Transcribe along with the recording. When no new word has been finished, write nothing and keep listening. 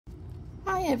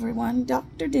Hi everyone,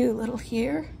 Dr. Doolittle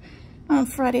here on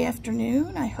Friday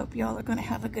afternoon. I hope y'all are going to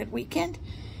have a good weekend.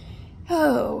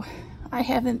 Oh, I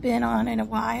haven't been on in a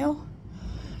while.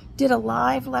 Did a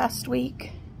live last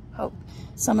week. Hope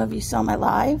some of you saw my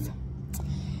live.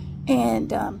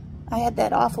 And I had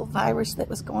that awful virus that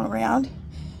was going around.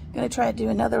 Going to try to do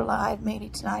another live maybe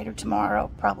tonight or tomorrow,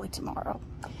 probably tomorrow.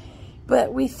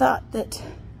 But we thought that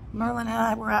Merlin and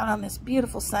I were out on this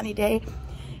beautiful sunny day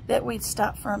that we'd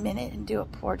stop for a minute and do a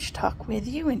porch talk with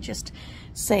you and just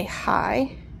say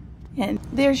hi. And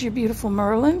there's your beautiful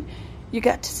Merlin. You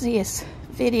got to see his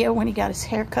video when he got his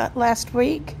hair cut last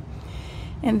week.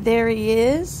 And there he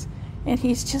is. And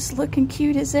he's just looking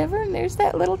cute as ever. And there's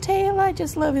that little tail. I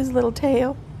just love his little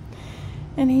tail.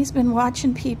 And he's been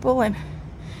watching people, and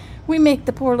we make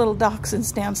the poor little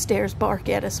dachshunds downstairs bark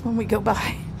at us when we go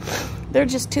by. They're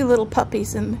just two little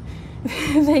puppies, and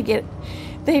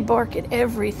they bark at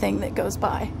everything that goes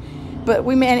by. But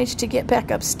we managed to get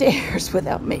back upstairs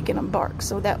without making them bark,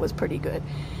 so that was pretty good.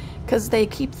 Because they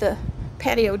keep the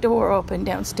patio door open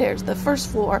downstairs. The first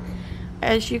floor,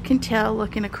 as you can tell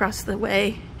looking across the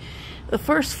way, the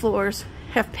first floors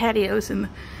have patios, and the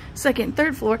second and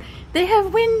third floor, they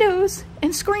have windows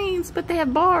and screens, but they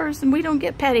have bars, and we don't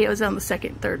get patios on the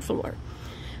second and third floor.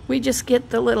 We just get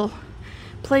the little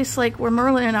place like where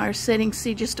Merlin and I are sitting.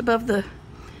 See, just above the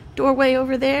doorway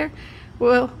over there?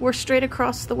 Well, we're straight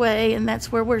across the way, and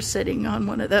that's where we're sitting, on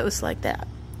one of those like that.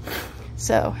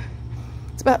 So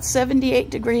it's about 78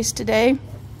 degrees today.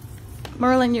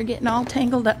 Merlin, you're getting all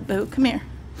tangled up, boo. Come here.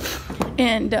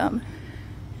 And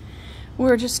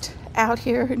we're just out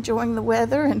here enjoying the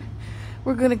weather, and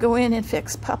we're going to go in and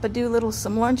fix Papa Doolittle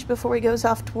some lunch before he goes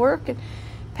off to work and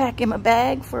pack him a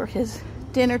bag for his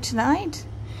dinner tonight.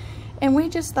 And we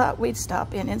just thought we'd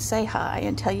stop in and say hi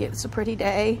and tell you it's a pretty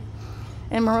day.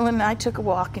 And Merlin and I took a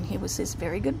walk, and he was his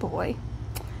very good boy,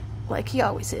 like he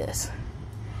always is.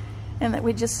 And that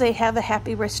we just say have a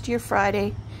happy rest of your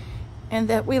Friday, and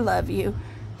that we love you.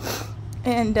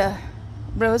 And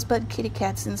Rosebud Kitty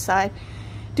Cat's inside,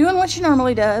 doing what she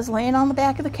normally does, laying on the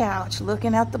back of the couch,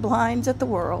 looking out the blinds at the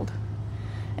world,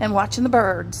 and watching the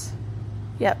birds.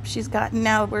 Yep, she's gotten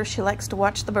now where she likes to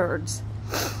watch the birds.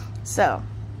 So,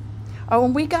 oh,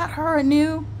 and we got her a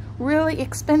new, really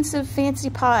expensive fancy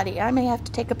potty. I may have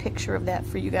to take a picture of that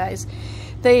for you guys.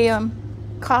 They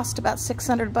cost about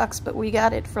 $600, but we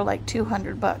got it for like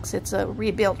 $200. It's a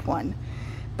rebuilt one.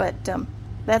 But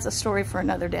that's a story for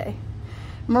another day.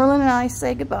 Merlin and I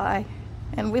say goodbye,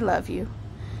 and we love you.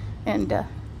 And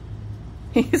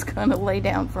he's gonna lay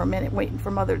down for a minute waiting for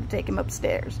Mother to take him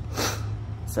upstairs.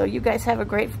 So you guys have a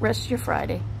great rest of your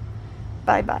Friday.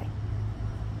 Bye-bye.